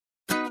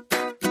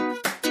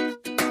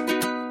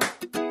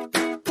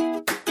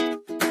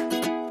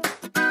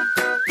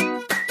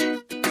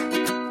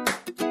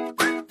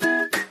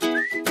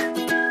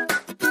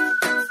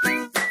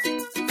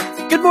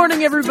Good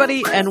morning,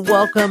 everybody, and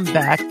welcome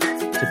back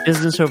to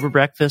Business Over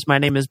Breakfast. My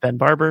name is Ben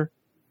Barber.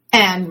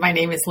 And my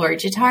name is Lori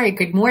Gittari.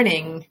 Good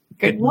morning.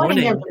 Good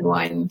morning,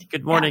 everyone.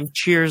 Good morning. Yeah.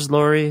 Cheers,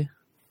 Lori.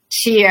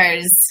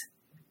 Cheers.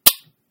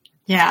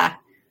 Yeah.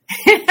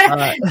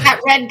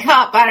 That red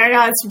cup, I don't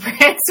know,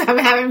 I'm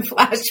having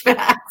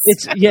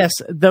flashbacks. Yes,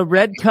 the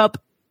red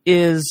cup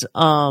is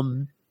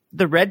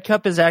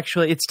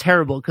actually, it's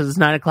terrible because it's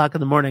 9 o'clock in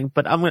the morning,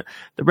 but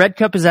the red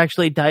cup is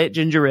actually diet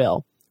ginger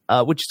ale,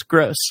 which is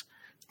gross.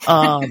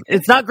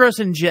 It's not gross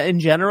in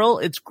general.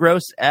 It's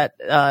gross at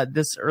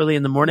this early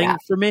in the morning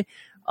for me.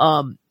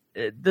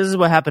 This is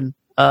what happened.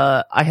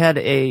 I had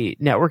a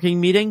networking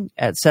meeting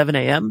at 7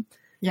 a.m.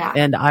 Yeah.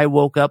 And I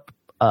woke up,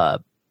 I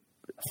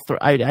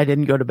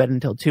didn't go to bed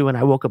until 2, and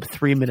I woke up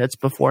 3 minutes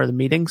before the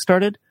meeting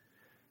started.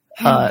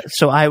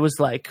 So I was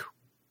like,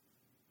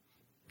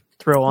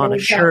 throw on a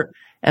shirt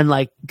and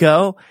like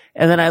go.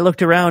 And then I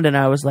looked around and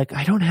I was like,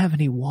 I don't have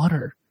any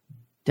water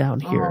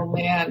down here. Oh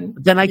man.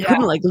 Then I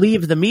couldn't like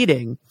leave the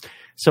meeting.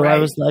 So I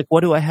was like,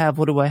 what do I have?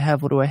 What do I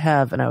have? What do I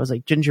have? And I was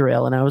like, ginger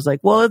ale. And I was like,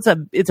 well, it's a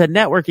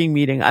networking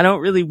meeting. I don't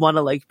really want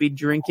to like be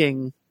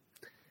drinking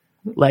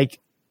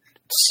like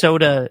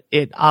soda.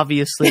 It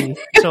obviously.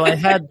 So I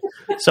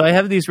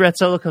have these red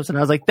solo cups, and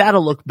I was like,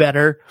 that'll look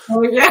better.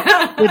 Oh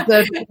yeah.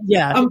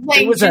 I'm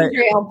playing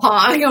ginger ale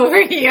pong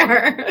over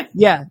here.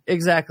 Yeah,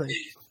 exactly.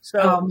 So,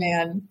 oh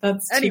man,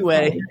 that's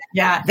anyway.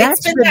 Yeah,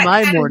 that's been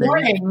my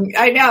morning.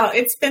 I know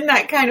it's been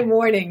that kind of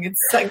morning. It's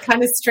like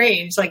kind of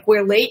strange. Like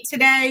we're late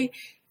today,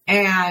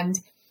 and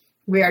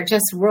we are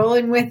just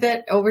rolling with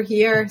it over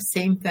here.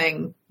 Same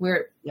thing.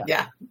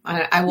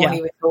 I won't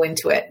even go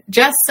into it,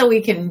 just so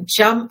we can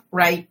jump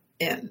right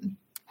in.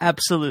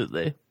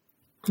 Absolutely.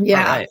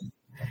 Yeah.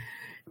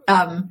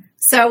 Right.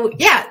 So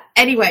yeah,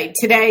 anyway,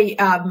 today,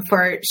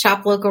 for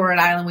Shop Local Rhode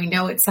Island, we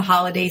know it's the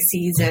holiday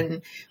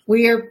season.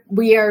 We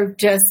are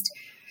just,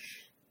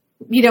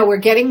 we're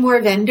getting more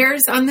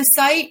vendors on the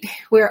site.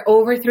 We're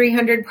over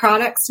 300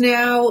 products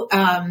now.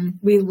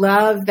 We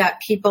love that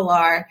people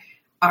are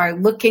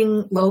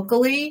looking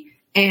locally.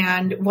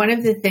 And one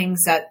of the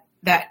things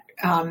that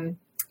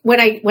when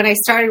I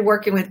started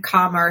working with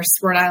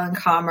Rhode Island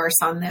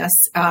Commerce on this,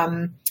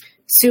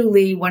 Sue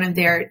Lee, one of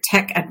their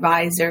tech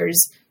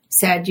advisors,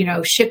 said,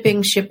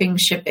 shipping,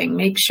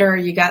 make sure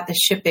you got the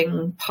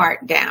shipping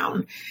part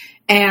down.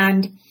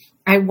 And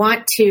I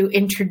want to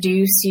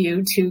introduce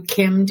you to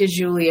Kim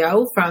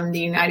DiGiulio from the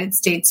United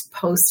States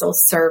Postal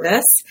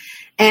Service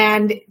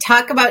and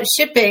talk about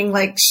shipping.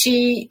 Like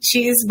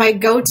she's my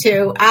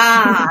go-to.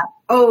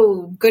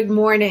 Good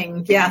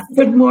morning. Yes.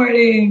 Good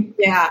morning.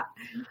 Yeah.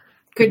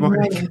 Good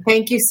morning.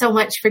 Thank you so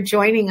much for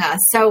joining us.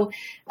 So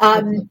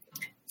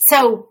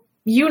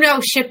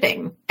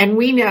shipping, and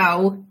we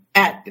know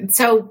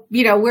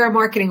we're a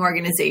marketing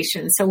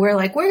organization. So we're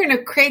going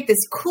to create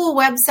this cool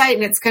website,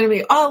 and it's going to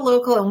be all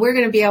local, and we're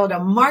going to be able to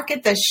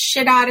market the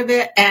shit out of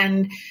it.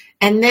 And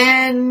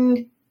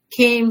then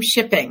came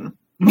shipping.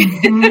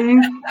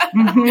 Mm-hmm.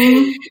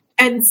 Mm-hmm.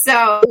 And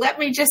so let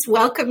me just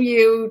welcome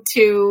you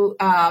to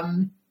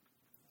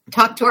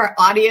talk to our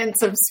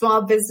audience of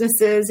small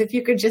businesses. If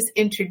you could just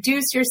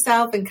introduce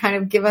yourself and kind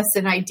of give us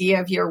an idea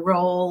of your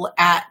role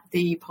at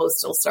the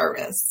Postal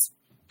Service.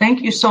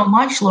 Thank you so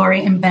much,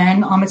 Lori and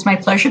Ben. It's my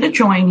pleasure to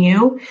join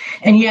you.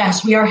 And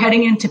yes, we are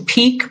heading into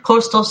peak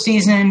postal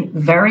season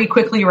very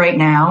quickly right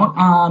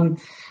now.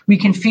 We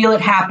can feel it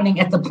happening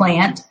at the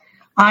plant.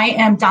 I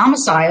am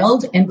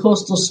domiciled in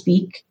postal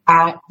speak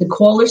at the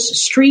Corliss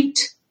Street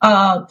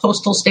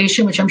postal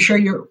station, which I'm sure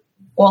you're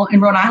all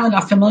in Rhode Island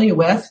are familiar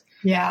with.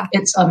 Yeah.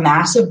 It's a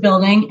massive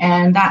building,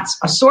 and that's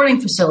a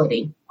sorting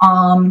facility.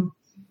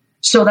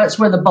 So that's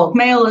where the bulk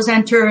mail is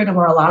entered and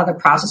where a lot of the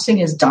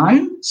processing is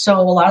done. So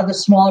a lot of the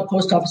smaller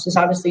post offices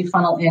obviously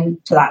funnel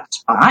into that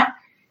spot.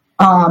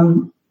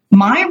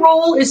 My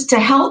role is to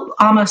help.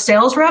 I'm a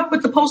sales rep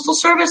with the Postal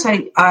Service.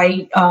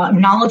 I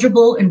am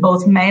knowledgeable in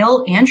both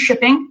mail and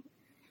shipping.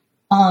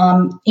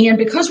 And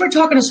because we're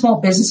talking to small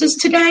businesses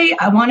today,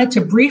 I wanted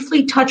to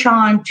briefly touch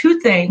on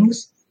two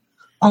things.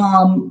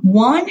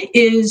 One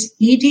is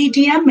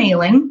EDDM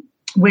mailing,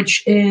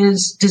 which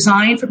is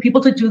designed for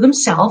people to do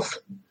themselves.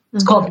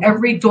 It's called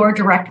Every Door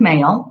Direct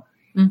Mail.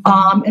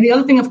 Mm-hmm. And the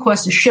other thing, of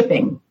course, is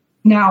shipping.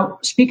 Now,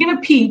 speaking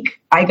of peak,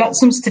 I got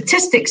some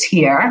statistics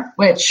here,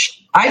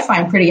 which I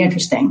find pretty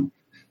interesting.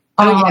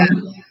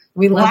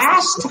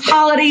 Last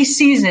holiday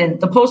season,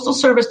 the Postal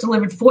Service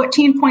delivered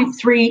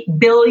 14.3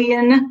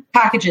 billion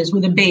packages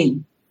with a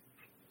B.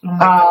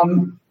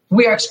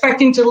 We are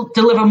expecting to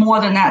deliver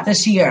more than that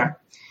this year.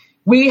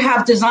 We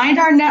have designed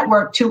our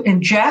network to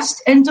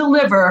ingest and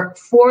deliver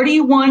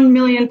 41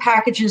 million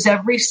packages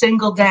every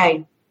single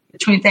day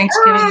between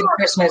Thanksgiving and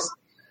Christmas.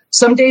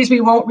 Some days we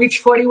won't reach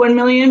 41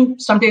 million.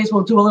 Some days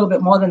we'll do a little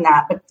bit more than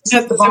that. But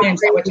this is the volumes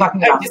that we're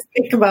talking about. I just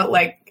think about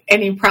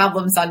any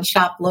problems on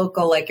Shop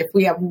Local. Like if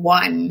we have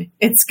one,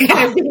 it's going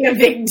to be a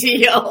big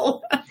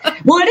deal.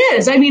 Well, it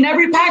is. I mean,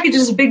 every package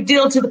is a big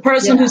deal to the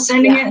person who's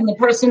sending it and the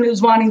person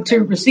who's wanting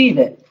to receive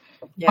it.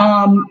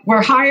 Yeah.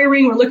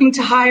 We're looking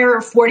to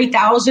hire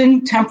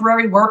 40,000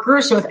 temporary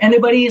workers. So if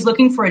anybody is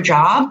looking for a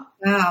job,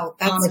 wow,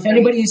 if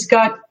anybody's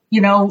got,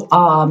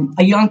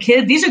 a young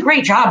kid, these are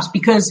great jobs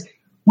because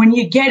when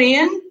you get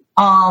in,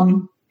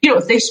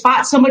 if they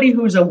spot somebody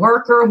who's a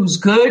worker, who's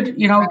good,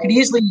 it could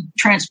easily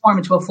transform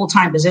into a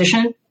full-time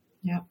position.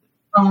 Yeah.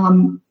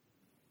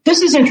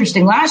 This is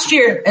interesting. Last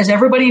year, as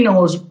everybody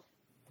knows,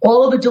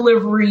 all of the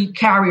delivery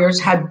carriers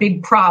had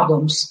big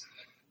problems.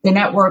 The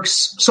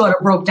networks sort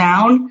of broke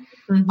down.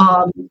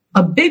 Mm-hmm.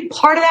 A big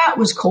part of that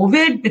was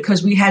COVID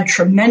because we had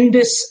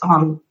tremendous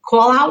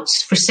call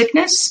outs for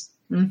sickness.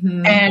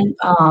 Mm-hmm.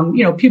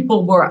 And,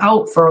 people were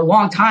out for a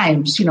long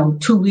time,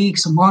 2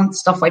 weeks, a month,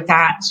 stuff like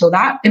that. So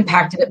that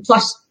impacted it.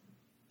 Plus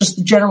just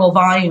the general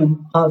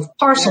volume of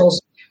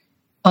parcels.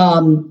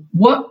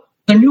 What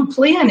the new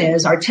plan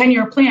is, our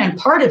 10-year plan,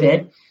 part of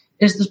it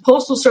is the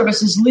Postal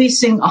Service is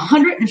leasing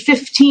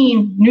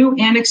 115 new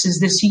annexes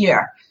this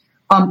year.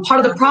 Part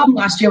of the problem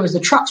last year was the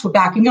trucks were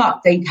backing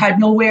up. They had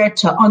nowhere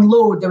to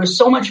unload. There was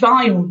so much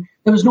volume,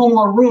 there was no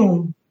more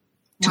room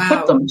to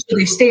put them. So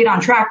they stayed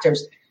on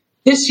tractors.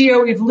 This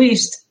year, we've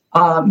leased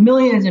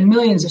millions and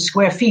millions of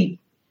square feet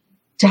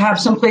to have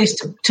some place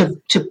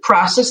to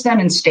process them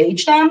and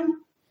stage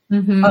them.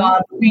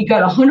 Mm-hmm. We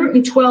got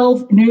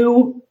 112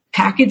 new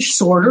package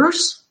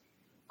sorters.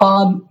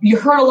 You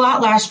heard a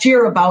lot last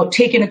year about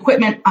taking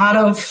equipment out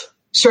of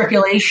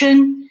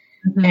circulation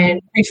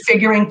and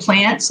refiguring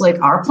plants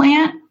like our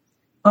plant.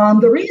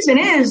 The reason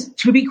is,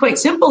 to be quite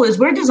simple, is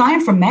we're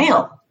designed for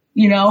mail.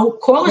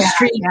 Corliss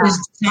Street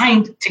is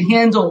designed to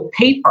handle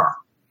paper.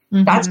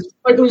 Mm-hmm. That's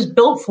what it was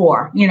built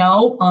for, in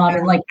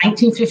like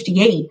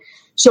 1958.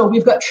 So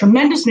we've got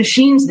tremendous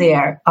machines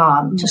there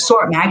to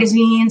sort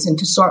magazines and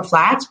to sort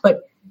flats.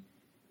 But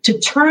to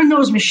turn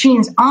those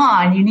machines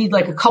on, you need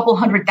like a couple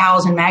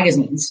 100,000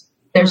 magazines.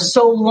 They're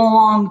so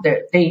long,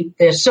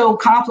 they're so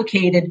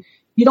complicated.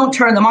 You don't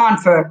turn them on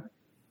for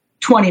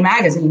 20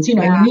 magazines. You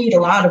need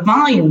a lot of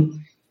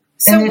volume.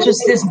 So and it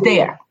just isn't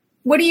there.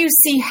 What do you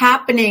see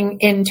happening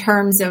in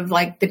terms of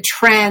like the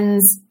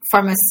trends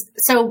from us?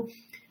 So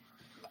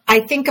I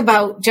think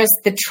about just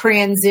the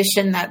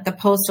transition that the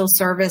Postal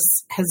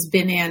Service has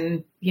been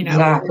in,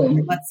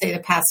 exactly. Let's say the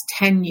past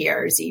 10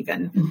 years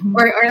even,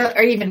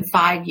 or even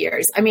 5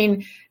 years. I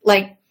mean,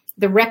 like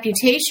the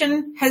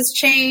reputation has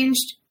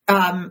changed.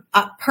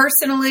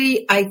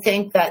 Personally, I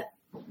think that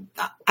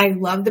I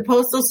love the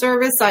Postal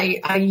Service.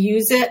 I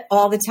use it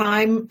all the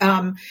time.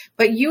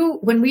 But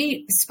when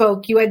we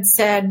spoke, you had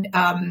said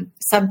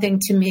something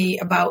to me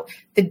about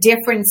the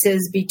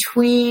differences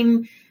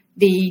between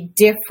the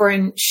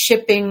different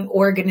shipping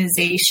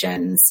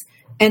organizations.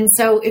 And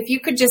so if you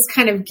could just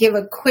kind of give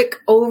a quick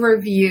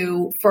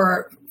overview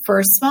for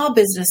a small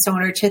business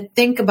owner to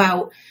think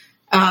about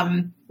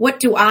what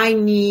do I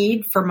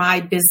need for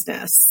my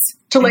business?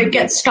 To like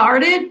get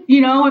started,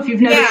 if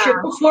you've never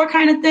shipped before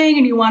kind of thing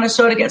and you want to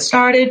sort of get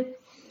started.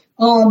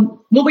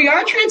 Well, we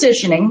are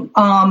transitioning.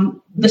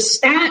 The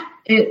stat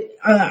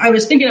I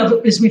was thinking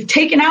of is we've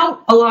taken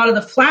out a lot of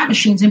the flat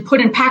machines and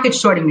put in package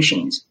sorting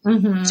machines.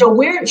 Mm-hmm. So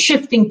we're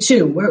shifting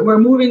to, we're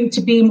moving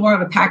to be more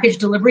of a package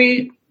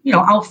delivery,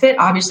 outfit,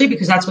 obviously,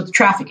 because that's what the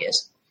traffic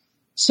is.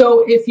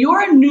 So if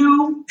you're a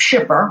new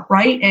shipper,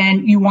 right,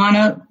 and you want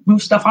to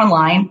move stuff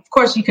online, of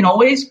course, you can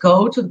always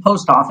go to the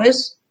post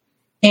office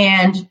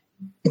and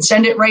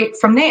send it right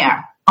from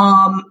there.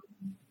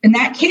 In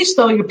that case,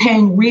 though, you're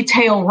paying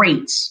retail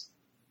rates.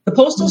 The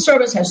Postal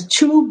Service has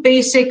two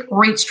basic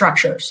rate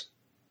structures.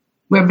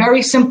 We're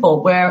very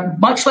simple. We're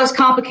much less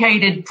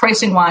complicated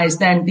pricing-wise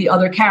than the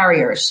other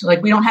carriers.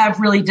 Like, we don't have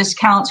really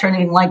discounts or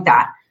anything like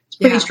that. It's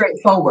pretty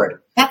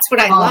straightforward. That's what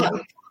I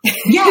love.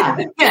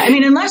 Yeah. I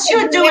mean, unless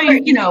you're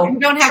doing, you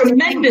don't have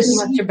tremendous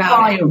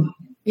volume.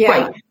 Yeah.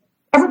 Right.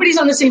 Everybody's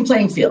on the same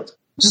playing field.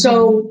 Mm-hmm.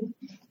 So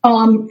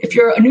if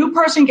you're a new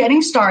person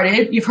getting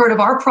started, you've heard of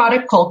our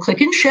product called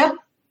Click and Ship,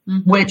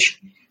 which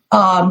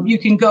you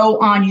can go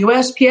on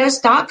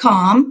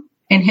USPS.com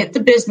and hit the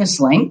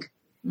business link,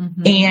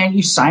 and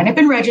you sign up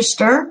and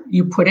register.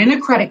 You put in a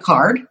credit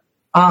card.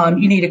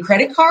 You need a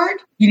credit card.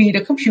 You need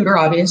a computer,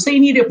 obviously. You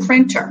need a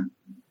printer.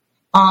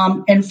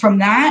 And from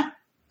that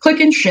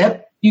Click and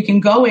Ship, you can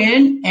go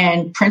in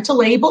and print a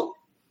label,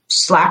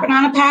 slap it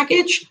on a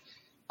package,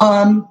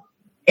 and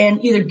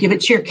either give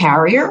it to your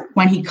carrier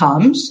when he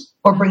comes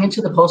or bring it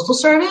to the Postal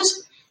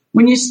Service.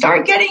 When you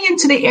start getting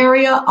into the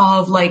area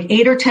of like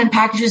 8 or 10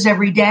 packages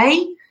every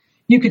day,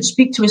 you could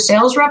speak to a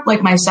sales rep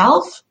like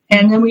myself,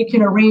 and then we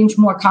can arrange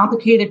more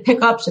complicated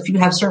pickups if you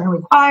have certain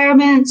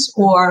requirements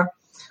or,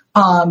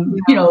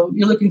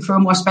 you're looking for a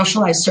more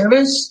specialized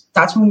service.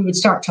 That's when we would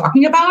start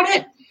talking about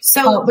it.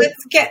 So let's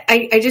get,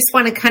 I just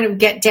want to kind of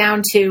get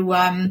down to,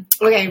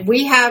 okay,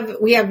 we have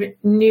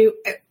new,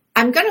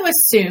 I'm going to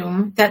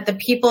assume that the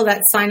people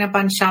that sign up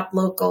on Shop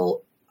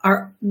Local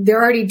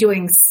they're already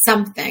doing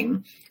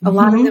something. A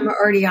lot of them are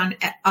already on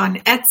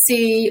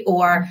Etsy,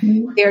 or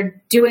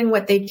they're doing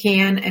what they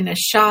can in a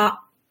shop.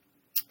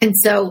 And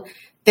so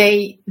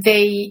they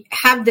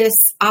have this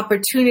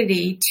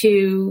opportunity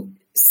to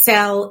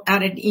sell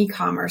at an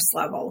e-commerce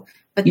level,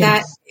 but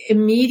Yes. that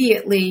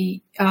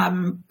immediately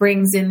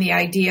brings in the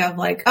idea of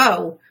like,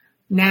 oh,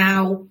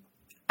 now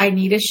I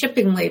need a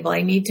shipping label.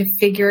 I need to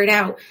figure it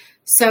out.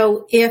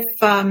 So if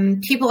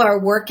people are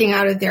working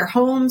out of their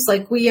homes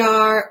like we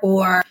are,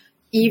 or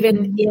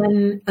even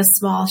in a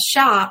small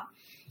shop,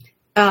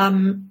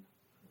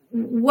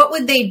 what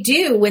would they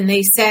do when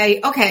they say,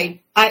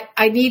 okay, I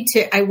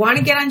want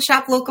to get on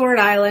Shop Local Rhode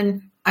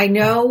Island. I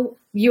know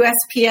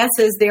USPS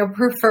is their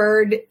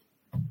preferred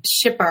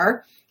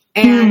shipper.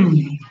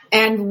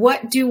 And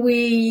what do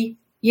we,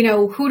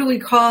 who do we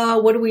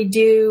call? What do we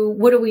do?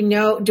 What do we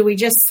know? Do we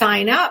just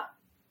sign up?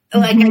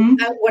 Like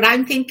what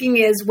I'm thinking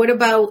is, what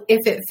about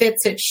if it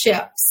fits, it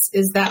ships?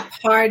 Is that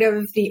part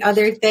of the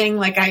other thing?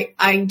 Like,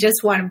 I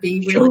just want to be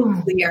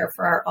really clear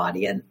for our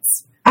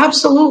audience.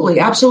 Absolutely.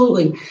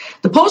 Absolutely.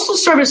 The Postal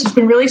Service has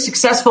been really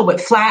successful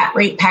with flat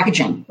rate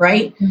packaging,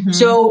 right?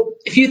 So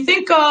if you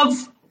think of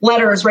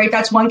letters, right,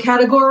 that's one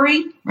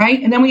category,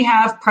 right? And then we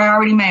have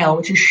priority mail,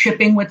 which is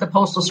shipping with the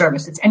Postal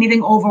Service. It's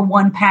anything over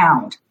 1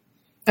 pound.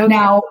 Okay.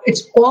 Now,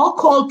 it's all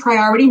called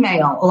priority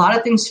mail. A lot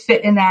of things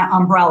fit in that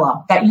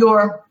umbrella that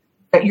your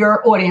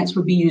audience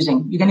would be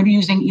using. You're going to be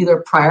using either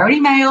priority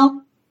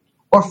mail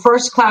or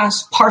first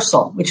class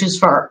parcel, which is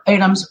for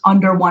items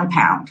under 1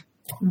 pound.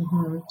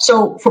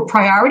 So for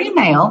priority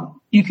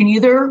mail, you can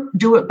either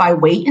do it by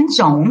weight and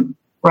zone,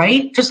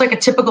 right? Just like a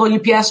typical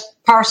UPS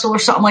parcel or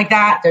something like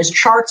that. There's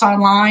charts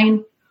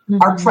online.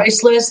 Our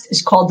price list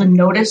is called the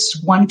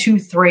Notice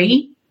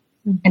 123,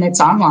 and it's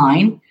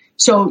online.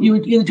 So you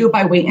would either do it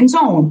by weight and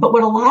zone. But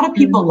what a lot of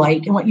people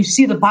like, and what you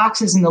see the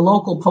boxes in the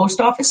local post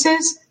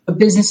offices, but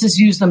businesses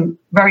use them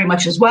very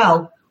much as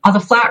well, are the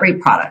flat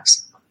rate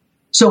products.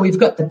 So we've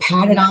got the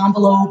padded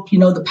envelope,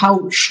 the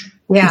pouch.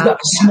 We've got a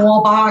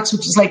small box,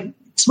 which is like,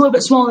 it's a little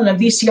bit smaller than a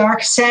VCR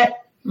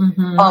cassette.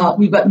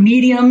 We've got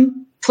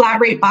medium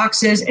flat rate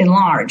boxes and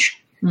large.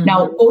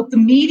 Now, both the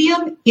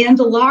medium and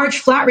the large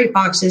flat rate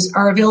boxes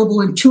are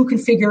available in 2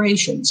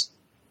 configurations.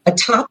 A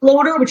top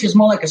loader, which is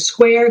more like a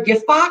square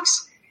gift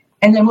box,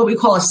 and then what we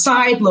call a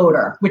side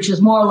loader, which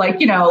is more like,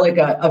 like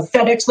a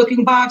FedEx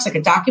looking box, like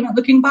a document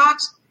looking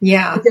box.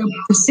 Yeah. But they're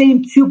the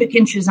same cubic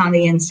inches on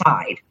the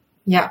inside.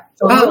 Yeah.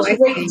 So I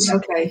see.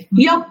 Okay.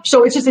 Yep.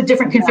 So it's just a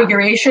different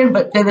configuration,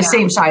 but they're the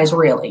same size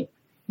really.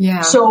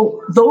 Yeah.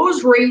 So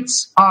those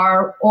rates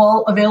are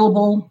all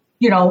available,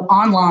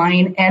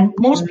 online, and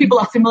most people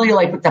are familiar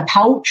with the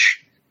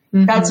pouch.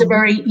 That's a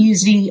very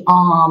easy,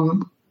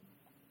 one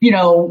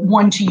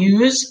to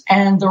use.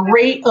 And the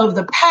rate of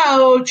the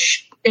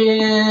pouch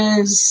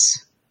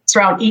it's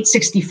around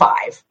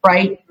 $8.65,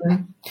 right?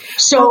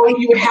 So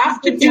you would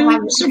have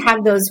to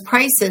have those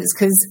prices,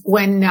 because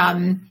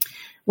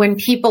when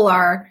people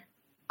are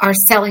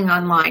selling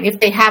online, if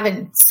they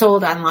haven't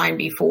sold online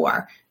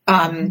before,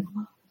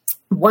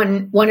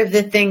 one of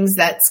the things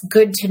that's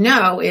good to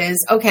know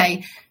is,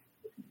 okay,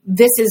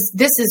 this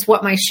is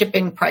what my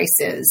shipping price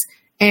is,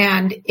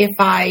 and if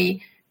I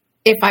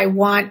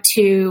want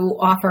to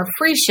offer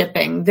free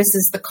shipping, this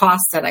is the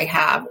cost that I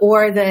have,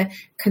 or the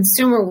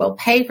consumer will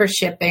pay for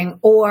shipping,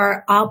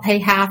 or I'll pay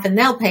half and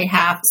they'll pay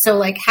half. So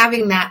like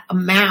having that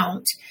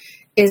amount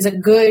is a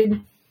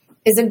good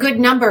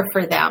number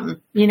for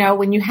them,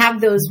 when you have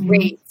those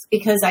rates,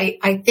 because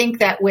I think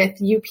that with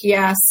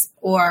UPS,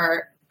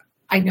 or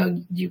I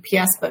know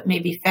UPS, but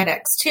maybe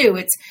FedEx too,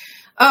 it's,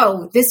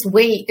 this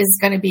weight is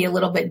going to be a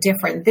little bit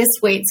different. This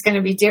weight's going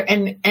to be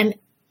different. And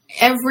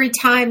every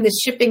time the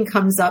shipping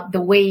comes up,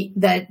 the weight,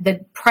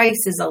 the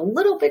price is a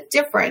little bit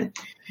different.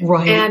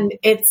 Right. And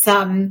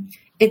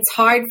it's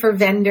hard for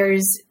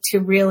vendors to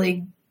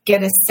really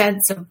get a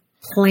sense of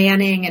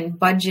planning and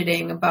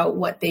budgeting about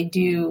what they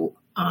do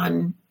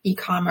on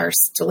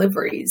e-commerce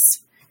deliveries.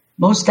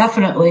 Most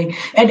definitely.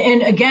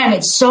 And again,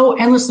 it's so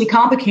endlessly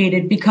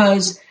complicated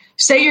because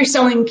say you're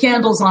selling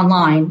candles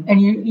online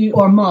and you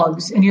or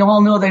mugs, and you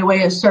all know they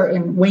weigh a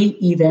certain weight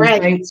even,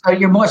 right? So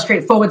you're more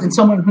straightforward than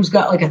someone who's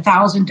got like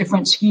 1,000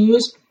 different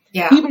SKUs.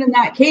 Yeah. Even in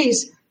that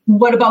case,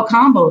 what about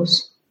combos?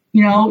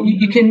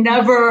 You can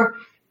never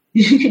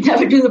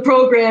do the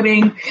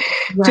programming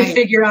to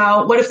figure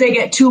out what if they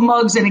get 2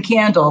 mugs and a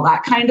candle,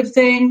 that kind of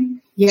thing.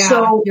 Yeah,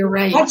 so you're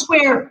right. That's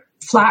where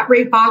flat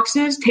rate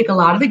boxes take a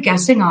lot of the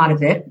guessing out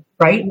of it,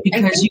 right?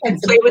 Because you can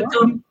play with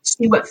them,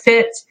 see what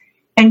fits,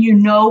 and you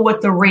know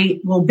what the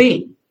rate will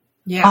be.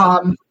 Yeah.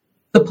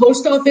 The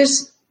post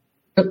office,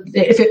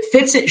 if it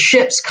fits, it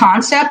ships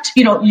concept,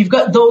 you've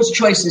got those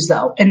choices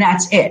though, and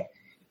that's it.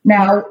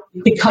 Now,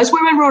 because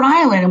we're in Rhode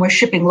Island and we're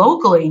shipping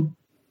locally,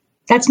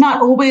 that's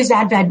not always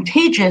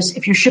advantageous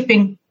if you're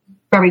shipping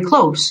very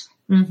close.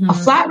 A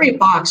flat rate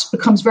box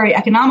becomes very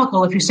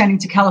economical if you're sending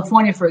to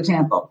California, for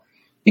example,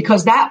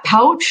 because that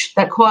pouch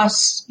that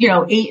costs,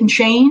 $8 and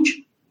change,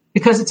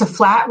 because it's a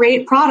flat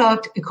rate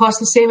product, it costs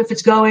the same if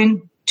it's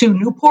going to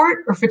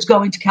Newport or if it's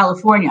going to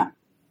California.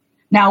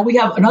 Now we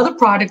have another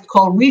product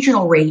called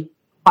regional rate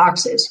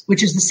boxes,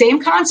 which is the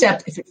same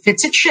concept. If it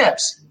fits, it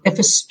ships. If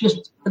it's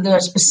just the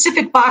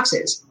specific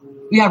boxes,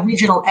 we have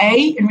regional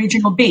A and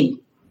regional B.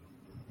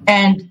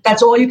 And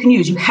that's all you can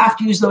use. You have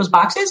to use those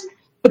boxes.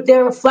 but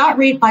they're a flat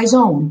rate by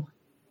zone.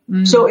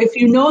 So if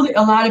you know that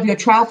a lot of your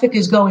traffic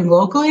is going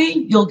locally,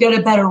 you'll get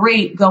a better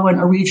rate going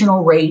a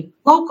regional rate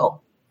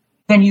local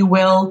than you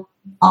will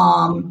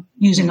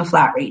using a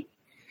flat rate.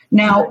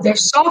 Now,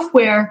 there's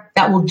software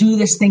that will do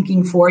this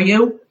thinking for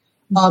you.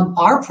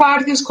 Our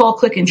product is called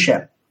Click and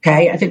Ship.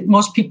 Okay, I think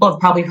most people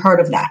have probably heard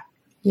of that.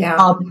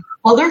 Yeah.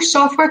 Other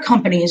software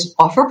companies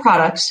offer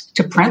products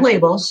to print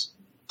labels,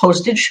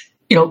 postage,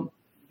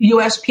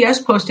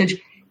 USPS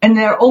postage, and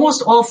they're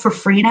almost all for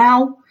free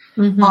now.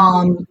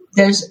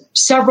 There's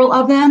several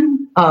of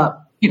them.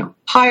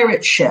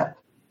 Pirate Ship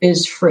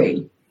is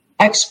free.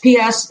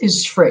 XPS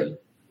is free.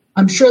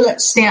 I'm sure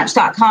that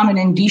Stamps.com and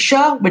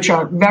Indicia, which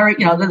are they're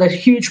the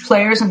huge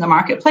players in the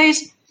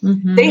marketplace,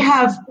 they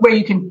have where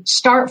you can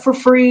start for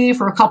free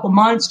for a couple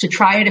months to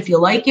try it if you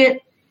like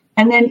it.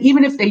 And then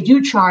even if they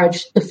do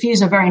charge, the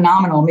fees are very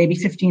nominal, maybe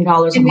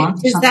 $15 a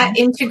month. Does that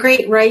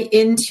integrate right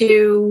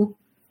into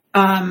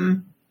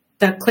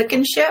the Click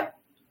and Ship?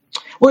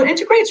 Well, it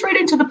integrates right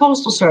into the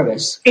Postal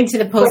Service. Into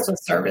the Postal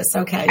Service,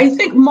 okay. I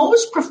think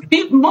most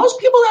people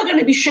that are going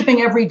to be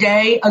shipping every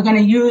day are going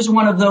to use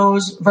one of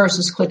those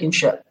versus Click and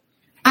Ship.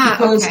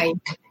 Because okay.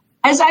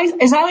 As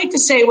I like to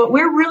say, what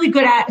we're really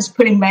good at is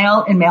putting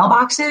mail in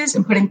mailboxes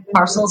and putting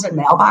parcels in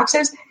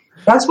mailboxes.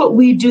 That's what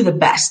we do the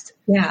best.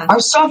 Yeah. Our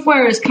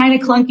software is kind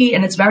of clunky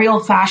and it's very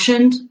old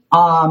fashioned.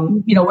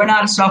 We're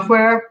not a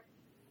software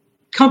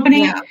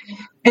company. Yeah.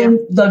 And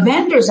the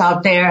vendors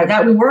out there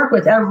that we work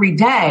with every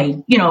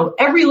day,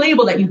 every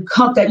label that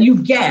you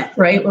get,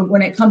 right,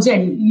 when it comes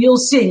in, you'll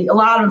see a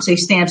lot of them say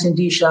Stamps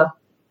Indicia,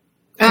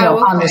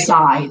 on the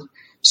side.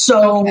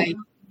 So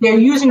they're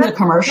using the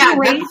commercial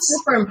rates. That's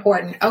super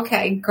important.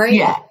 Okay, great.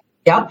 Yeah.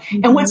 Yep.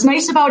 And what's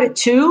nice about it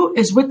too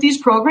is with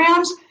these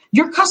programs,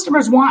 your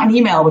customers want an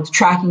email with the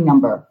tracking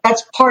number.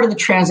 That's part of the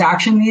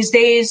transaction these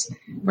days.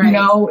 Right.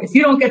 If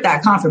you don't get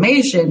that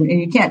confirmation and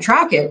you can't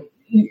track it,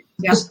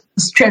 this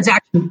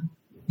transaction,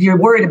 you're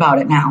worried about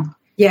it now.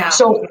 Yeah.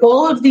 So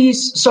all of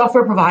these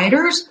software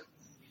providers,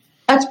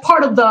 that's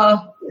part of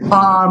the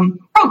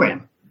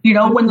program.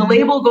 When the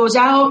label goes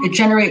out, it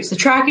generates the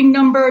tracking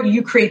number.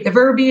 You create the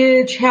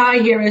verbiage. Hi,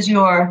 here is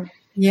your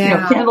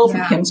candle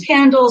from Kim's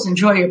Candles.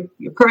 Enjoy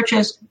your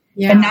purchase.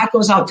 Yeah. And that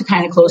goes out to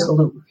kind of close the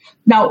loop.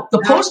 Now,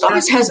 the post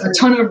office has a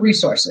ton of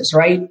resources,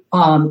 right?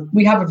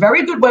 We have a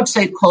very good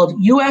website called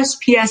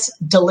USPS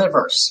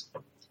Delivers.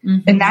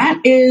 And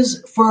that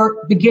is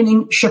for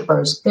beginning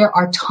shippers. There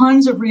are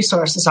tons of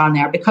resources on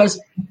there because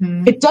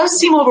it does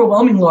seem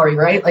overwhelming, Lori,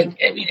 right? Like,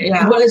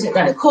 what is it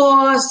that it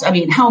costs? I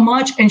mean, how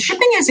much? And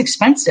shipping is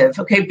expensive.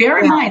 Okay. Bear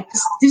in mind,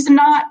 these are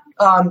not,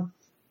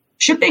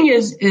 shipping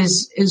is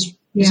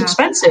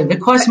expensive. It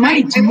costs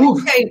money to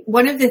move. Say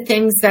one of the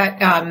things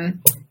that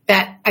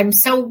I'm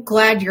so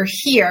glad you're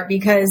here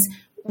because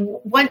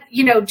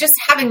just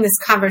having this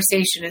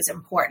conversation is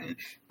important.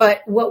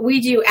 But what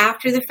we do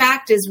after the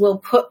fact is we'll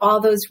put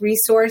all those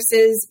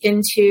resources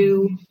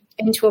into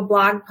a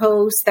blog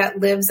post that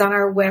lives on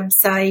our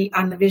website,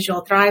 on the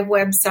Visual Thrive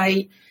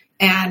website,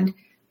 and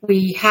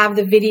we have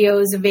the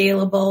videos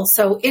available.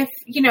 So if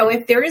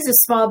there is a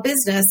small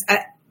business,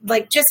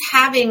 like just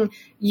having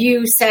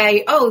you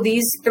say, oh,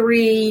 these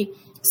 3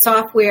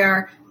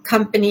 software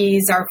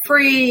companies are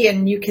free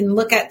and you can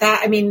look at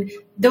that. I mean,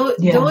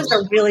 those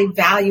are really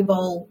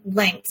valuable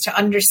links to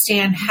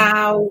understand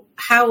how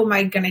am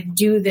I going to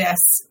do this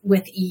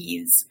with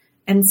ease.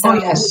 And so,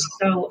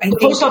 so I think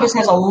the post office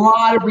has a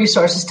lot of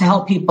resources to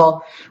help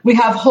people. We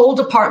have whole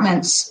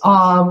departments.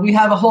 We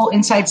have a whole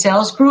inside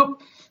sales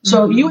group.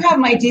 So you have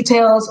my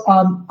details.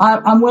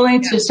 I'm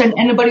willing to send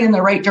anybody in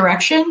the right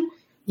direction.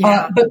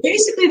 But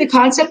basically the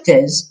concept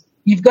is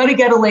you've got to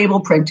get a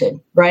label printed,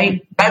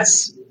 right?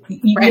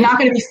 You're not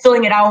going to be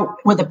filling it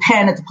out with a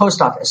pen at the post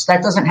office.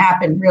 That doesn't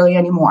happen really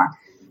anymore.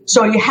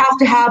 So you have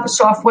to have a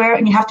software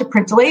and you have to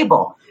print a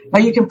label. Now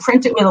you can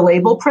print it with a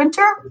label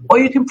printer or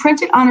you can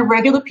print it on a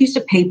regular piece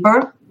of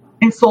paper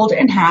and fold it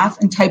in half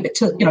and tape it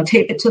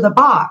to the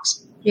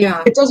box.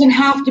 Yeah. It doesn't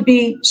have to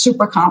be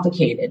super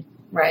complicated.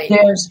 Right.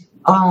 There's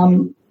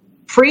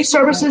free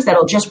services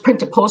that'll just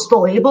print a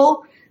postal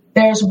label.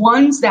 There's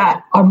ones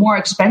that are more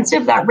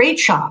expensive that rate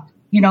shop.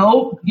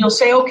 You'll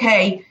say,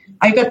 okay,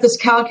 I got this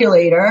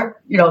calculator,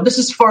 this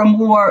is for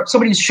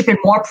somebody who's shipping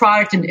more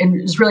product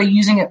and is really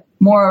using it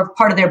more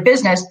part of their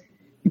business.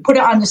 You put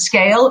it on the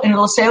scale and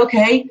it'll say,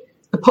 okay,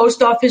 the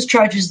post office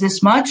charges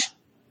this much,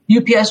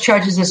 UPS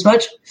charges this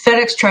much,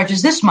 FedEx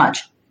charges this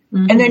much.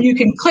 And then you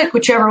can click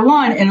whichever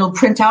one and it'll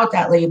print out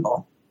that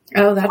label.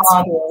 Oh, that's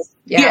cool.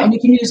 Yeah, and you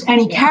can use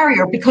any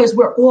carrier because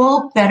we're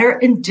all better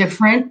in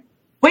different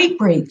weight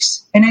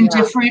breaks and in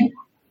different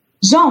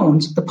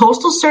zones. The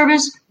Postal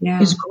Service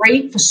is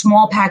great for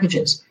small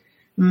packages.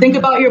 Think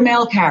about your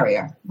mail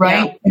carrier,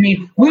 right? Yeah. I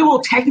mean, we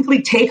will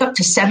technically take up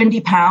to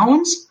 70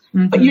 pounds,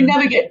 but you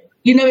never get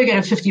a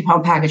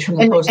 50-pound package from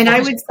the post office. And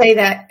I would say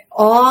that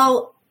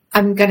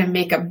I'm going to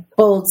make a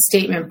bold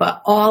statement,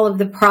 but all of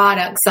the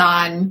products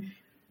on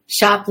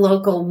Shop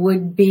Local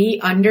would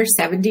be under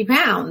 70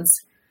 pounds.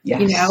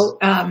 Yes.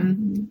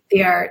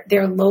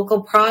 They're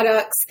local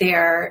products.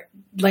 They're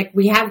like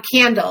we have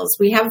candles,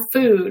 we have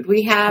food,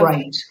 we have,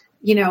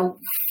 you know,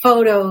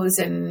 photos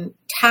and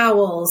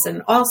towels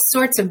and all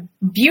sorts of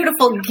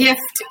beautiful gift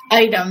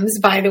items,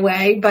 by the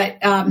way.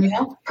 But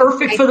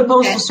perfect for the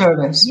Postal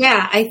Service.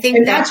 Yeah, I think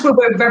and that's where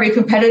we're very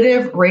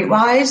competitive rate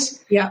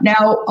wise. Yeah.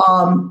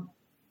 Now,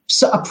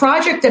 so a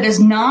project that is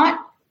not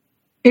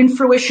in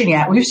fruition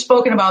yet. We've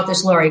spoken about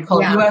this, Lori,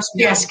 called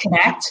USPS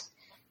Connect.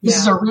 This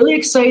is a really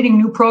exciting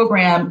new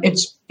program.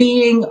 It's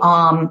being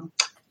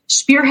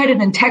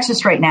spearheaded in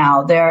Texas right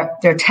now.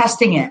 They're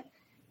testing it.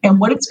 And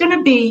what it's going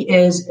to be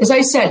is, as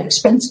I said,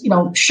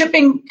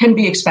 shipping can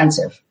be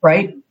expensive,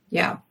 right?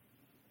 Yeah.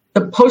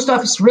 The post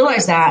office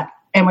realized that,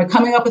 and we're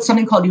coming up with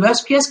something called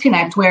USPS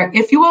Connect, where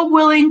if you are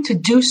willing to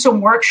do some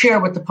work share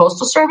with the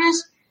Postal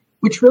Service,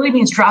 which really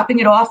means dropping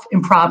it off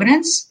in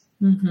Providence,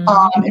 and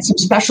some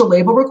special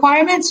label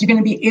requirements, you're going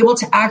to be able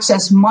to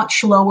access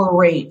much lower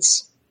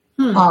rates.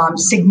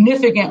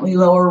 Significantly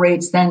lower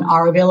rates than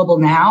are available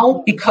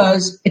now,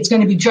 because it's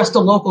going to be just a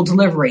local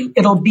delivery.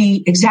 It'll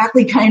be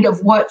exactly kind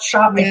of what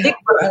Shop I think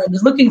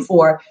is looking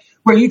for,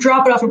 where you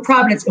drop it off in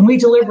Providence and we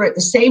deliver it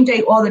the same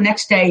day or the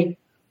next day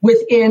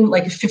within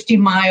like a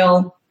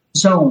 50-mile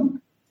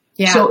zone.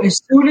 Yeah. So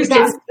as soon as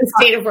that's the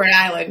state of Rhode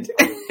Island.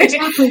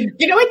 Exactly.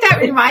 You know what that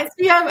reminds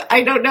me of?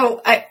 I don't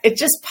know. It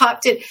just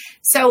popped in.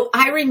 So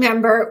I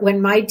remember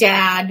when my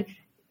dad,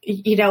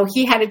 you know,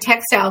 he had a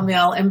textile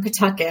mill in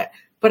Pawtucket.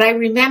 But I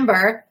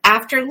remember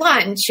after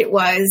lunch, it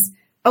was,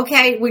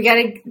 okay, we got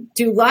to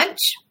do lunch,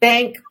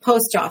 bank,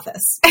 post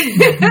office.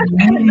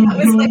 That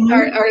was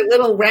like our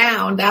little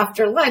round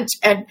after lunch.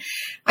 And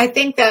I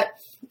think that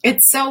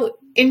it's so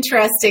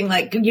interesting.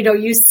 Like, you know,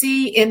 you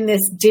see in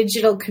this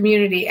digital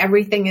community,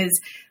 everything is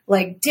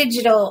like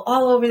digital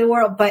all over the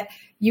world, but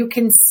you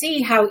can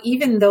see how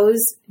even those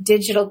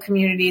digital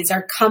communities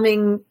are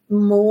coming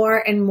more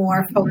and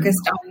more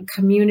focused on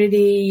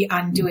community,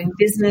 on doing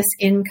business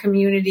in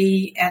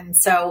community. And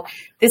so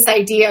this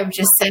idea of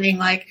just saying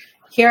like,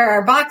 here are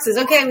our boxes.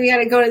 Okay, we got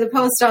to go to the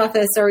post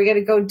office, or we got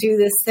to go do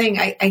this thing.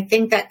 I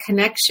think that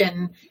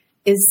connection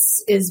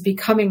is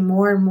becoming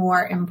more and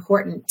more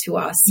important to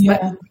us. Yeah.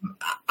 But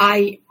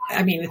I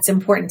mean, it's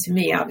important to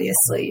me,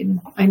 obviously. And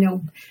I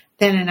know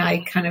Ben and I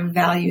kind of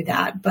value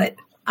that, but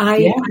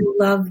I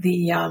love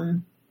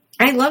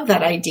I love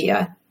that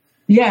idea.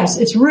 Yes,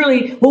 it's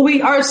really,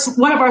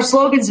 one of our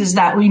slogans is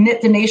that we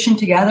knit the nation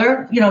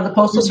together, you know, the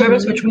Postal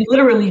Service, which we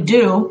literally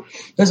do.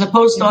 There's a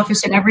post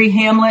office in every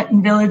hamlet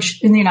and village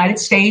in the United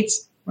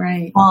States.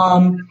 Right.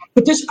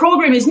 But this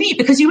program is neat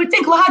because you would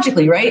think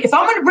logically, right? If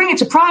I'm going to bring it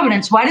to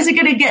Providence, why does it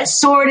going to get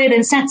sorted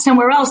and sent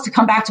somewhere else to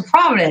come back to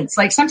Providence?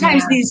 Like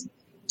sometimes these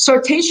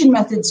sortation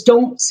methods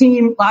don't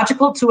seem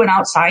logical to an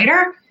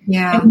outsider.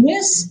 Yeah. And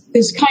this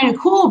is kind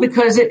of cool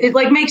because it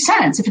like makes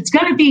sense. If it's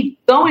going to be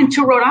going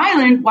to Rhode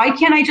Island, why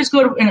can't I just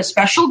go in a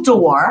special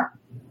door,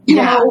 you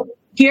know,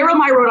 here are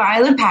my Rhode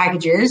Island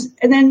packages,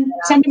 and then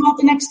send them out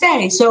the next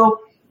day.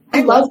 So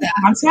I love that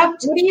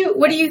concept.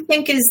 What do you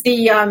think is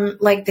the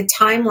like the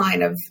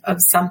timeline of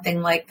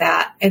something like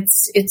that?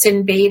 It's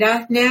in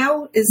beta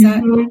now. Is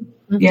that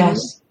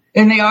yes?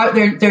 And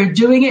they're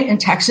doing it in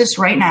Texas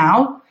right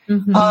now.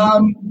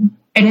 And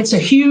it's a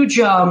huge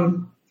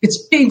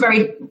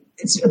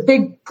it's a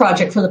big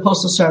project for the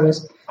Postal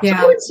Service. Yeah.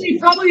 So I would say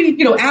probably,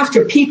 you know,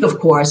 after peak, of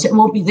course, it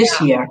won't be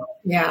this year.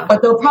 Yeah.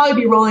 But they'll probably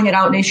be rolling it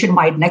out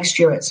nationwide next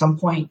year at some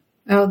point.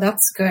 Oh,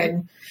 that's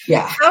good.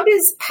 Yeah. How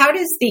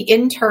does the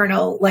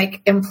internal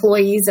like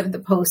employees of the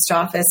post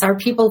office, are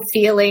people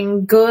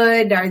feeling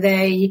good? Are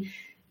they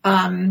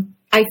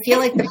I feel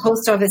like the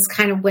post office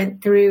kind of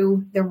went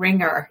through the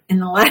ringer in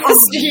the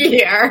last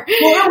year.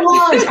 Well, it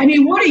was. I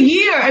mean, what a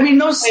year. I mean,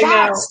 those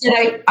stats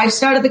that I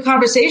started the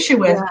conversation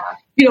with,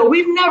 you know,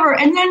 we've never,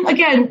 and then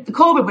again, the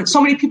COVID, with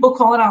so many people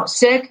calling out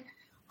sick.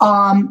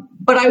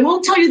 But I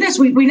will tell you this,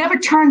 we never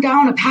turned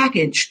down a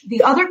package.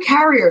 The other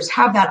carriers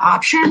have that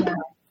option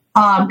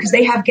because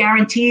they have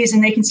guarantees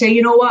and they can say,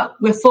 you know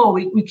what, we're full.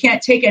 We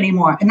can't take any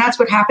more. And that's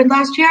what happened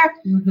last year.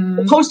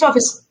 The post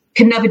office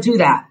can never do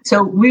that.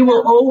 So we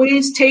will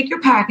always take your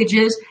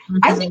packages.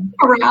 I think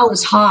morale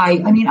is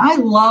high. I mean, I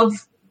love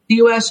the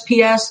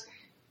USPS.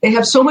 They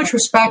have so much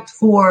respect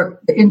for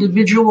the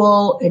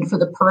individual and for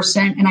the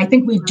person. And I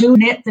think we do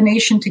knit the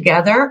nation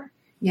together.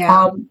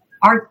 Yeah.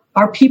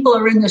 Our people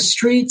are in the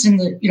streets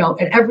and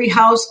at every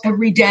house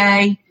every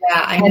day.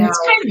 Yeah, I know. It's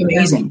kind of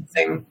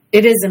amazing.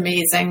 It is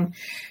amazing.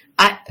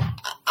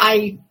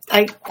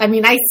 I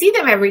mean, I see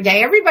them every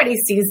day. Everybody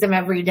sees them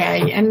every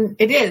day, and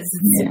it's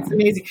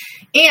amazing.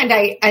 And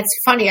it's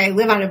funny. I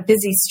live on a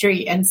busy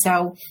street, and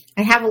so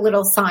I have a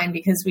little sign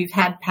because we've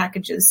had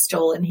packages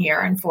stolen here,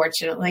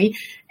 unfortunately,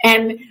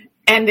 and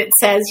it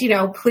says,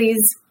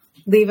 please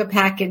leave a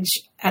package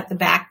at the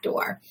back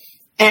door,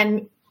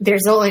 and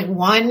there's only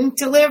one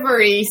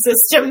delivery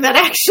system that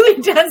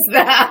actually does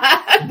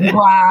that.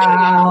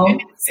 Wow.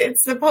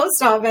 It's the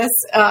post office.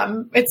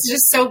 It's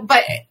just so,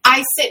 but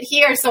I sit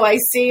here, so I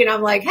see, and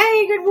I'm like,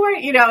 hey, good morning.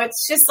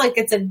 It's just like,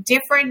 it's a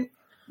different,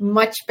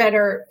 much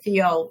better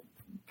feel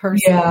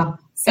personally. Yeah.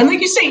 And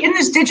like you say, in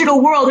this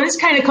digital world, it is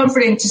kind of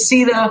comforting to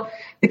see the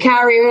the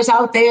carriers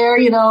out there,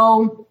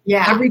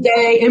 every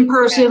day in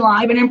person,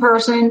 live and in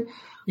person.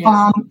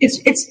 Yeah.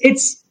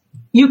 It's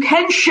you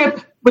can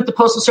ship with the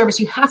Postal Service.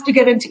 You have to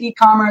get into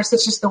e-commerce.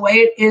 That's just the way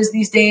it is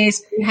these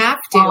days. You have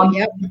to.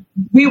 Yep.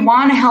 We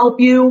want to help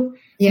you.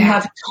 Yeah. We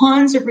have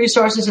tons of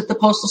resources at the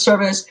Postal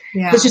Service.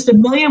 Yeah. There's just a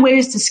million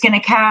ways to skin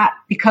a cat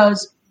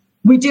because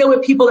we deal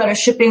with people that are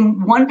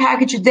shipping one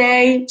package a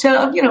day to,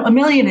 a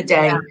million a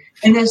day. Yeah.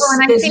 And there's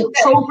a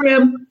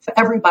program for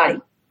everybody.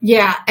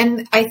 Yeah.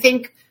 And I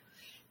think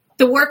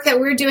the work that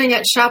we're doing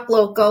at Shop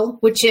Local,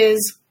 which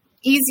is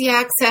easy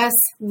access,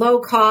 low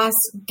cost,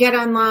 get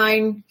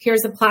online,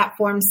 here's a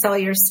platform, sell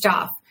your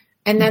stuff.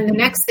 And then the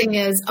next thing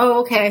is,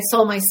 okay, I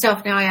sold my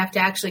stuff. Now I have to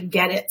actually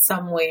get it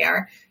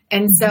somewhere.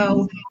 And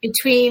so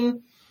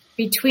between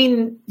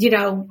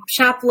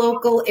Shop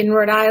Local in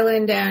Rhode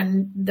Island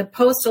and the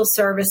Postal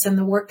Service and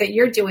the work that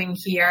you're doing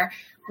here,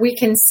 we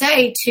can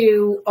say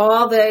to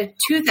all the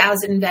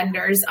 2,000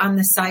 vendors on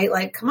the site,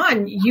 like, come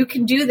on, you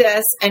can do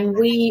this. And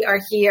we are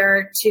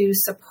here to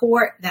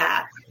support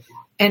that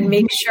and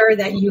make sure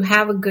that you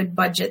have a good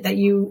budget, that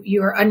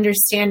you are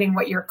understanding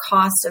what your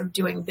costs of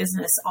doing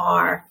business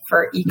are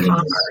for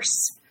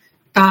e-commerce.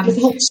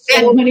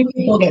 So many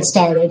people get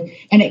started,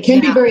 and it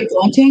can be very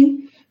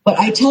daunting. But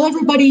I tell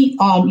everybody,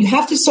 you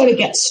have to sort of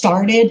get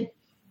started,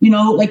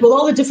 like with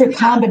all the different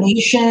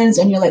combinations,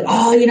 and you're like,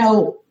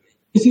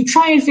 if you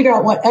try and figure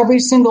out what every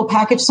single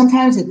package,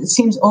 sometimes it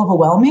seems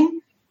overwhelming.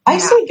 I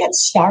say get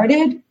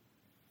started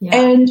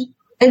and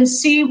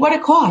see what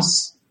it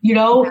costs,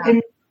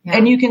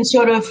 and you can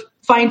sort of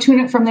fine tune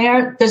it from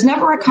there. There's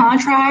never a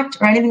contract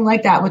or anything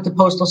like that with the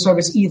Postal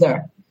Service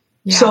either.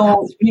 Yeah,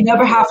 so you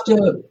never have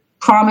to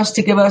promise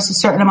to give us a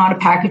certain amount of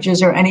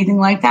packages or anything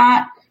like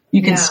that.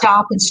 You can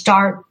stop and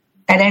start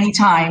at any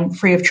time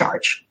free of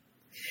charge.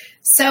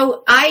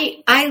 So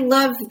I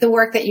love the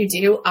work that you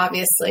do,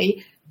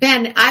 obviously.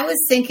 Ben, I was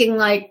thinking,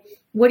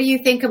 what do you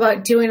think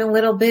about doing a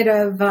little bit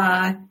of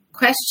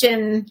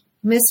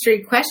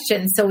mystery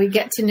question so we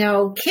get to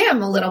know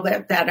Kim a little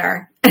bit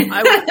better? I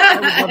would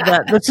love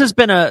that.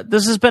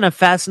 This has been a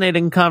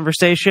fascinating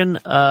conversation.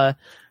 I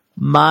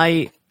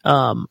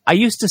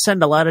used to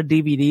send a lot of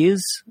DVDs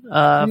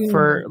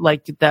for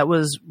that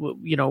was,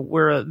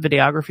 we're a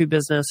videography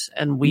business,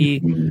 and we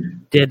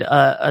did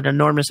an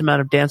enormous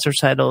amount of dance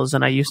recitals,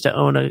 and I used to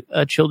own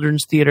a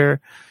children's theater.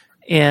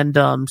 And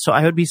so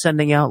I would be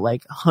sending out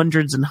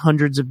hundreds and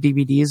hundreds of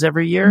DVDs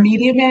every year.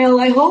 Media mail,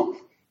 I hope?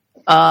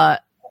 I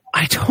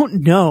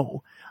don't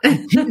know.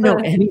 I didn't know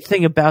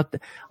anything about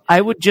that. I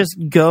would just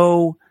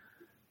go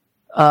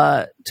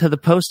to the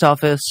post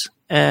office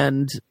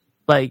and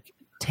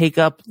take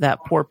up that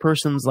poor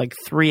person's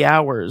 3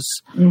 hours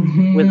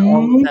with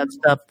all of that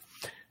stuff.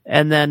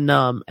 And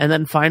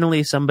then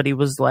finally somebody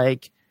was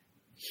like,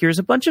 here's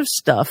a bunch of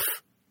stuff,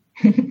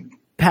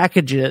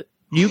 package it.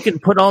 You can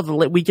put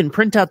we can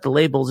print out the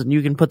labels and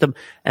you can put them.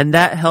 And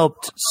that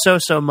helped so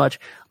much.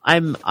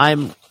 I'm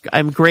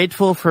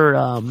grateful for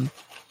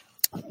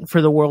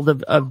the world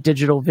of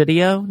digital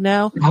video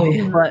now. Oh,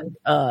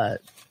 yeah.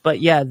 But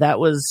yeah, that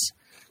was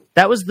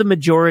the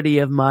majority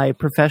of my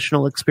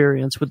professional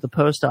experience with the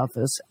post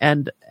office,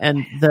 and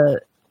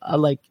the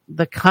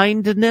the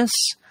kindness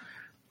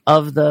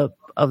of the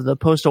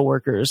postal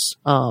workers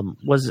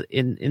was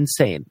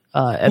insane.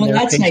 And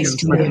that's nice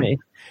to hear. Me.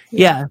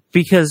 Yeah,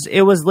 because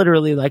it was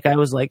literally I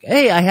was like,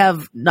 hey, I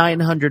have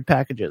 900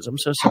 packages. I'm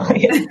so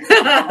sorry. Oh,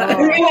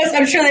 yeah.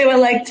 I'm sure they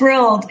were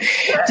thrilled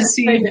to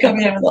see you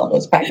coming in with all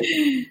those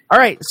packages. All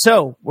right,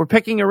 so we're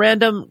picking a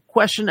random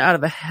question out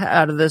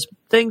of this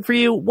thing for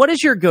you. What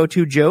is your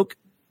go-to joke?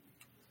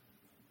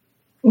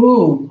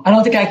 Ooh, I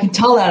don't think I can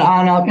tell that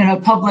in a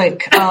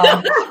public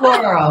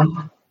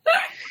forum.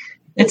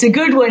 It's a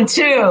good one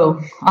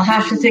too. I'll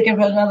have to think of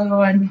another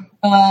one.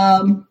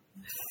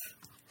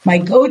 My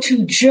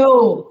go-to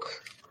joke.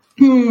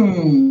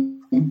 Oh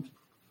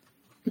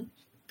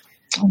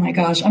my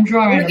gosh, I'm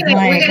drawing a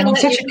blank. And I'm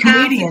such a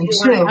comedian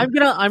too.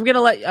 I'm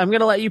gonna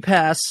let you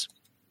pass.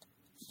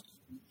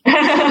 All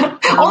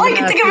I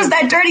can think of is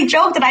that dirty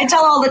joke that I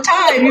tell all the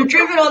time. You've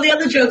driven all the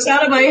other jokes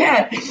out of my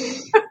head.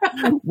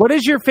 What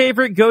is your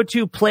favorite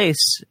go-to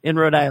place in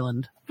Rhode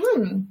Island?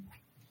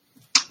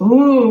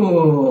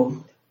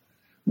 Ooh.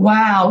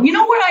 Wow. You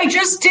know what I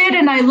just did,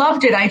 and I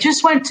loved it? I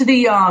just went to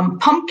the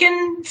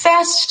Pumpkin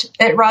Fest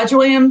at Roger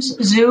Williams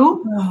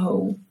Zoo.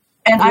 Oh.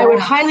 And I would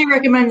highly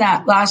recommend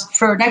that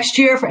for next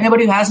year for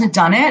anybody who hasn't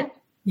done it.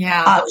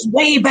 Yeah. It was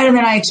way better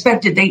than I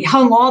expected. They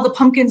hung all the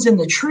pumpkins in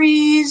the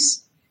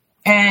trees,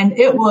 and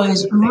it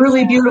was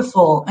really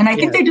beautiful. And I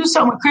think they do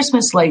something with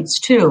Christmas lights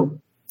too.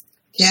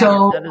 Yeah,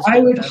 so I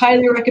would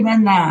highly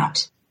recommend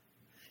that.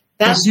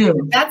 That's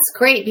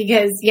great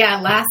because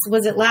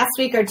last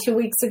week or 2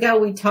 weeks ago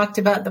we talked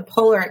about the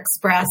Polar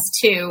Express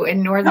too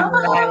in Northern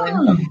Rhode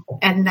Island,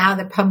 and now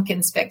the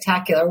Pumpkin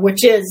Spectacular,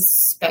 which is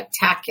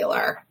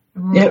spectacular.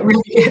 It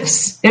really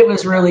is. It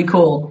was really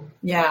cool.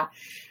 Yeah.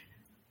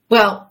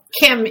 Well,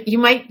 Kim, you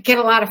might get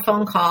a lot of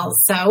phone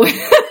calls, so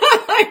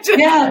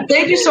Yeah,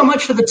 thank you so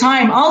much for the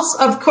time.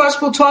 Of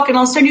course, we'll talk, and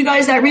I'll send you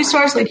guys that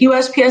resource. Like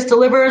USPS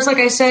Delivers, like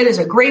I said, is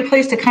a great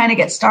place to kind of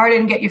get started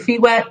and get your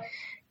feet wet.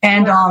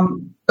 And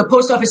the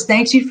post office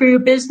thanks you for your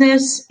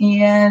business,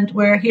 and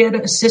we're here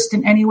to assist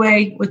in any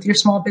way with your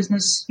small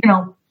business,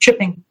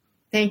 shipping.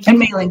 Thank you and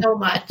mailing, so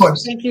much. Of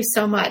course. Thank you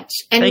so much.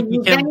 And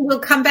then we'll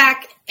come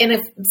back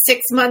in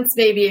 6 months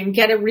maybe and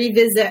get a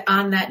revisit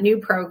on that new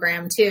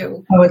program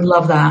too. I would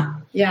love that.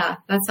 Yeah,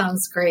 that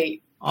sounds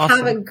great.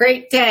 Awesome. Have a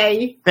great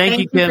day. Thank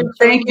you, Kim.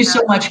 Thank you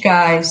so much,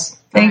 guys.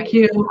 Thank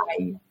you.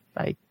 Bye.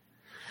 Bye.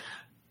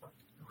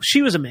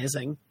 She was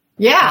amazing.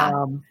 Yeah.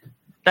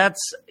 That's,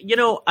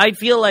 I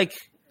feel like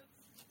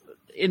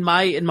in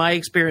my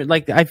experience,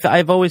 like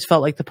I've always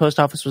felt like the post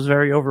office was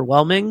very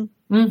overwhelming.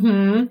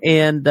 Mm-hmm.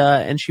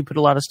 And she put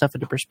a lot of stuff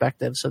into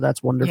perspective. So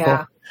that's wonderful.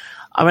 Yeah.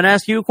 I'm going to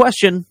ask you a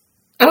question.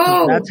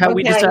 Oh, that's how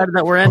we decided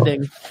that we're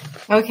ending.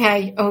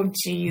 Okay. Oh,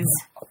 geez.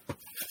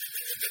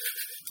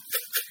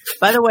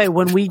 By the way,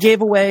 when we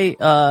gave away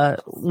at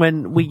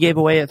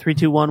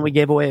 321, we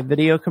gave away a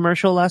video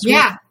commercial last week.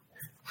 Yeah.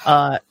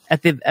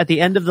 At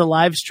the end of the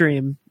live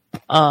stream,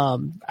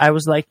 I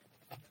was like,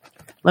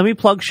 let me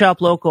plug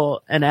Shop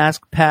Local and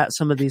ask Pat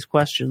some of these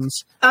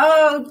questions.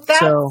 Oh,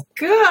 that's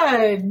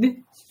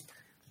good.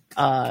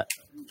 All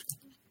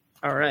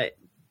right.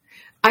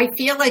 I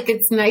feel like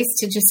it's nice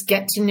to just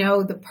get to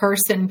know the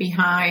person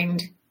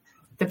behind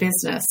the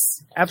business.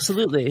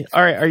 Absolutely.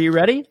 All right. Are you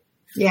ready?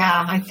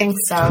 Yeah, I think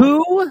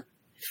so.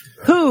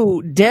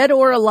 Who, dead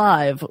or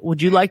alive,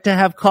 would you like to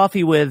have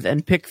coffee with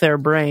and pick their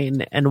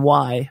brain, and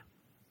why?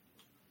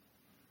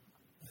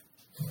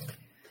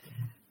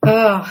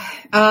 The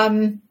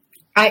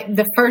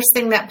first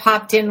thing that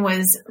popped in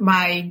was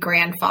my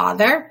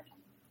grandfather,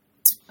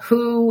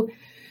 who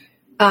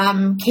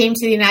came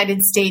to the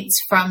United States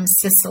from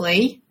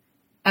Sicily,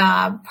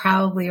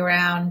 probably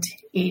around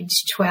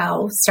age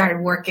 12,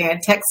 started working at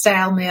a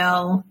textile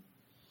mill.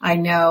 I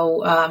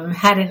know,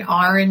 had an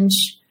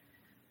orange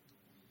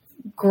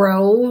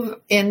grove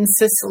in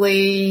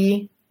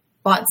Sicily,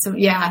 bought some,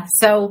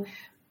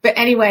 but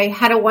anyway,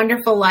 had a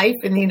wonderful life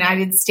in the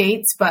United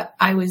States, but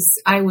I was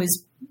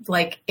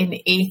like in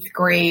 8th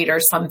grade or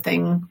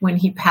something when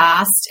he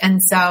passed.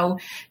 And so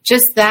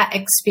just that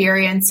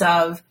experience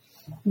of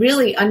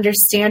really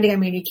understanding, I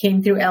mean, he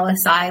came through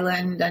Ellis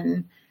Island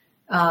and,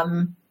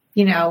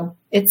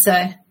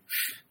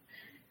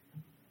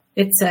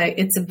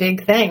 it's a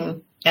big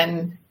thing.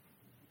 And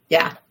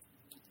yeah,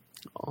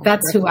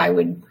 that's who I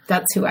would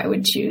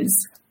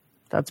choose.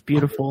 That's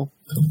beautiful.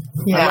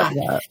 Yeah. I love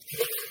that.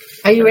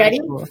 Are you ready?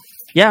 Cool.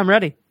 Yeah, I'm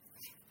ready.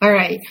 All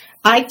right.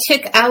 I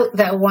took out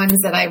the ones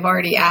that I've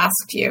already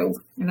asked you,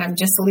 and I'm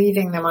just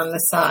leaving them on the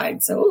side.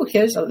 So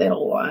here's a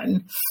little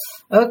one.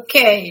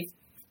 Okay.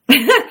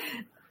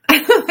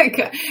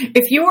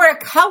 If you were a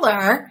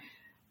color,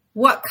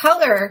 what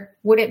color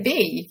would it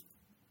be?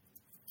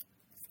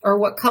 Or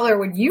what color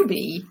would you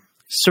be?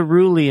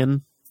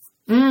 Cerulean.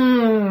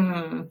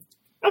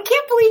 I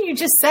can't believe you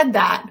just said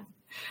that.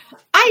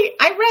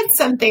 I read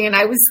something and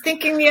I was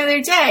thinking the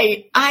other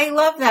day, I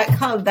love that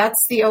color.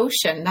 That's the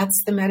ocean.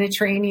 That's the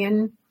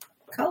Mediterranean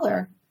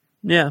color.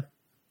 Yeah.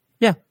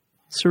 Yeah.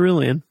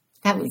 Cerulean.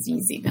 That was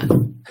easy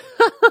then.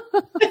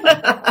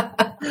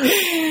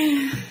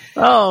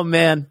 Oh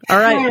man. All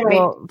right.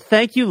 Well,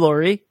 thank you,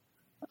 Lori.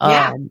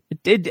 Yeah.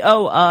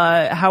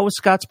 How was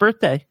Scott's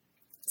birthday?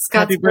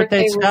 Scott's Happy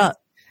birthday, Scott.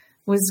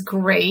 Was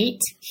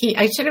great.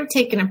 I should have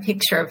taken a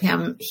picture of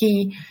him.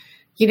 He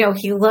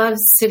loves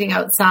sitting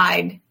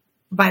outside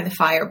by the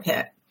fire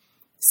pit.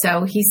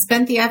 So he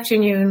spent the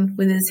afternoon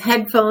with his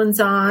headphones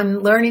on,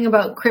 learning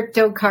about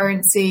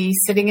cryptocurrency,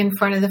 sitting in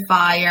front of the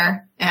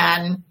fire,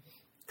 and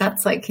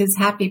that's like his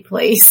happy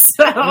place.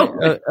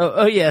 So.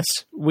 Yes.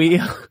 We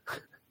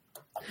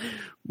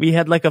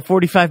had like a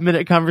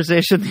 45-minute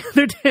conversation the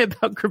other day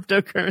about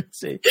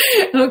cryptocurrency.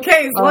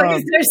 Okay, as long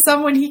as there's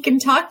someone he can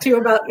talk to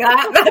about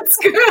that, that's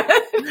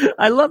good.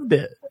 I loved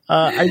it.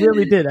 I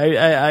really did.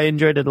 I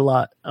enjoyed it a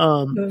lot.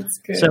 That's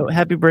good. So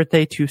happy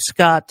birthday to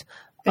Scott.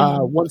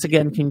 Once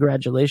again,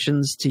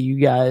 congratulations to you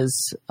guys.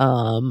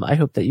 I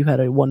hope that you had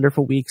a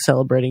wonderful week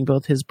celebrating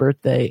both his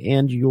birthday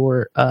and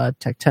your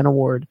Tech 10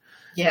 award.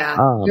 Yeah,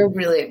 we're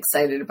really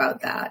excited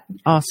about that.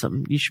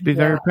 Awesome. You should be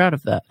very proud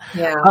of that.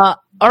 Yeah.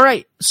 All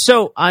right.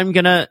 So I'm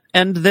going to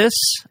end this.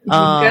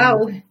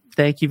 Go.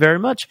 Thank you very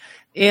much.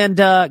 And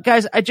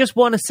guys, I just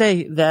want to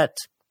say that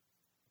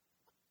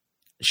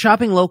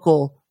shopping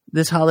local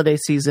this holiday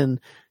season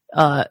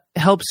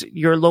helps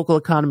your local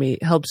economy,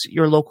 helps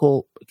your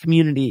local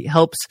community,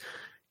 helps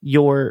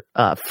your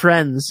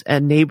friends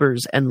and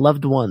neighbors and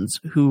loved ones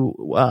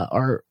who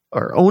are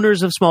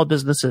owners of small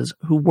businesses,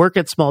 who work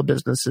at small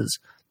businesses,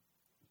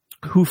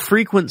 who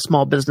frequent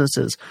small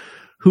businesses,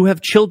 who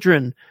have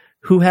children,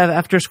 who have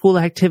after-school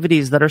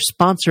activities that are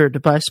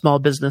sponsored by small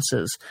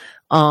businesses.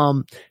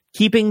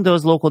 Keeping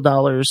those local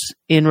dollars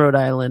in Rhode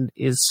Island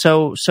is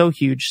so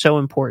huge, so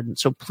important.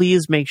 So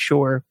please make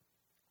sure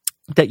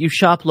that you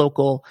shop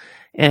local.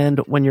 And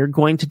when you're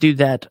going to do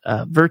that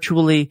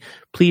virtually,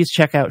 please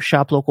check out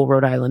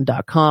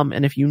shoplocalrhodeisland.com.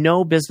 And if you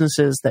know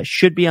businesses that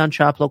should be on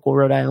Shop Local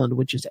Rhode Island,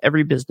 which is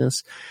every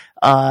business,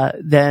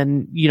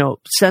 then,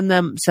 send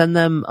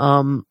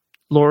them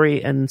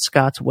Lori and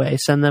Scott's way.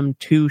 Send them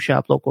to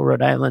Shop Local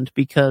Rhode Island,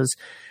 because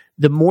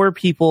the more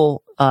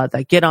people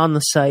that get on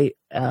the site,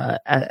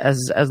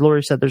 as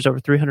Lori said, there's over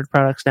 300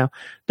 products now.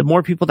 The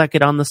more people that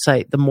get on the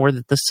site, the more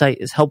that the site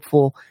is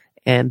helpful,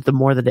 and the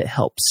more that it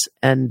helps,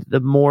 and the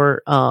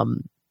more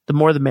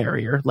the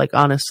merrier, like,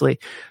 honestly.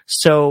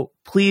 So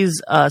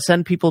please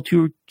send people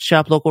to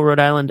Shop Local Rhode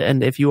Island.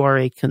 And if you are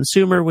a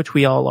consumer, which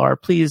we all are,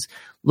 please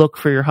look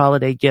for your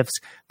holiday gifts.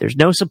 There's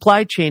no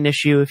supply chain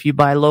issue if you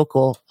buy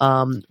local,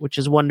 which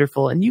is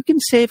wonderful. And you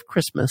can save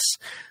Christmas,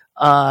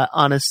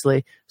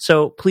 honestly.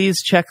 So please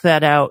check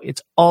that out.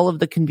 It's all of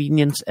the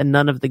convenience and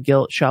none of the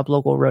guilt.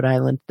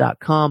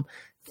 ShopLocalRhode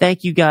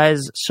Thank you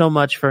guys so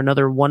much for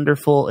another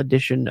wonderful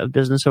edition of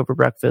Business Over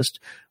Breakfast.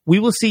 We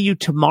will see you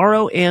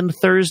tomorrow and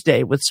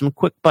Thursday with some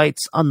quick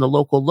bites on the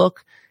local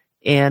look.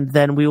 And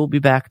then we will be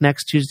back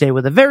next Tuesday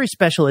with a very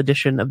special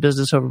edition of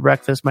Business Over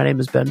Breakfast. My name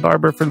is Ben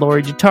Barber for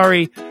Lori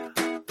Gittari.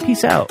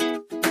 Peace out.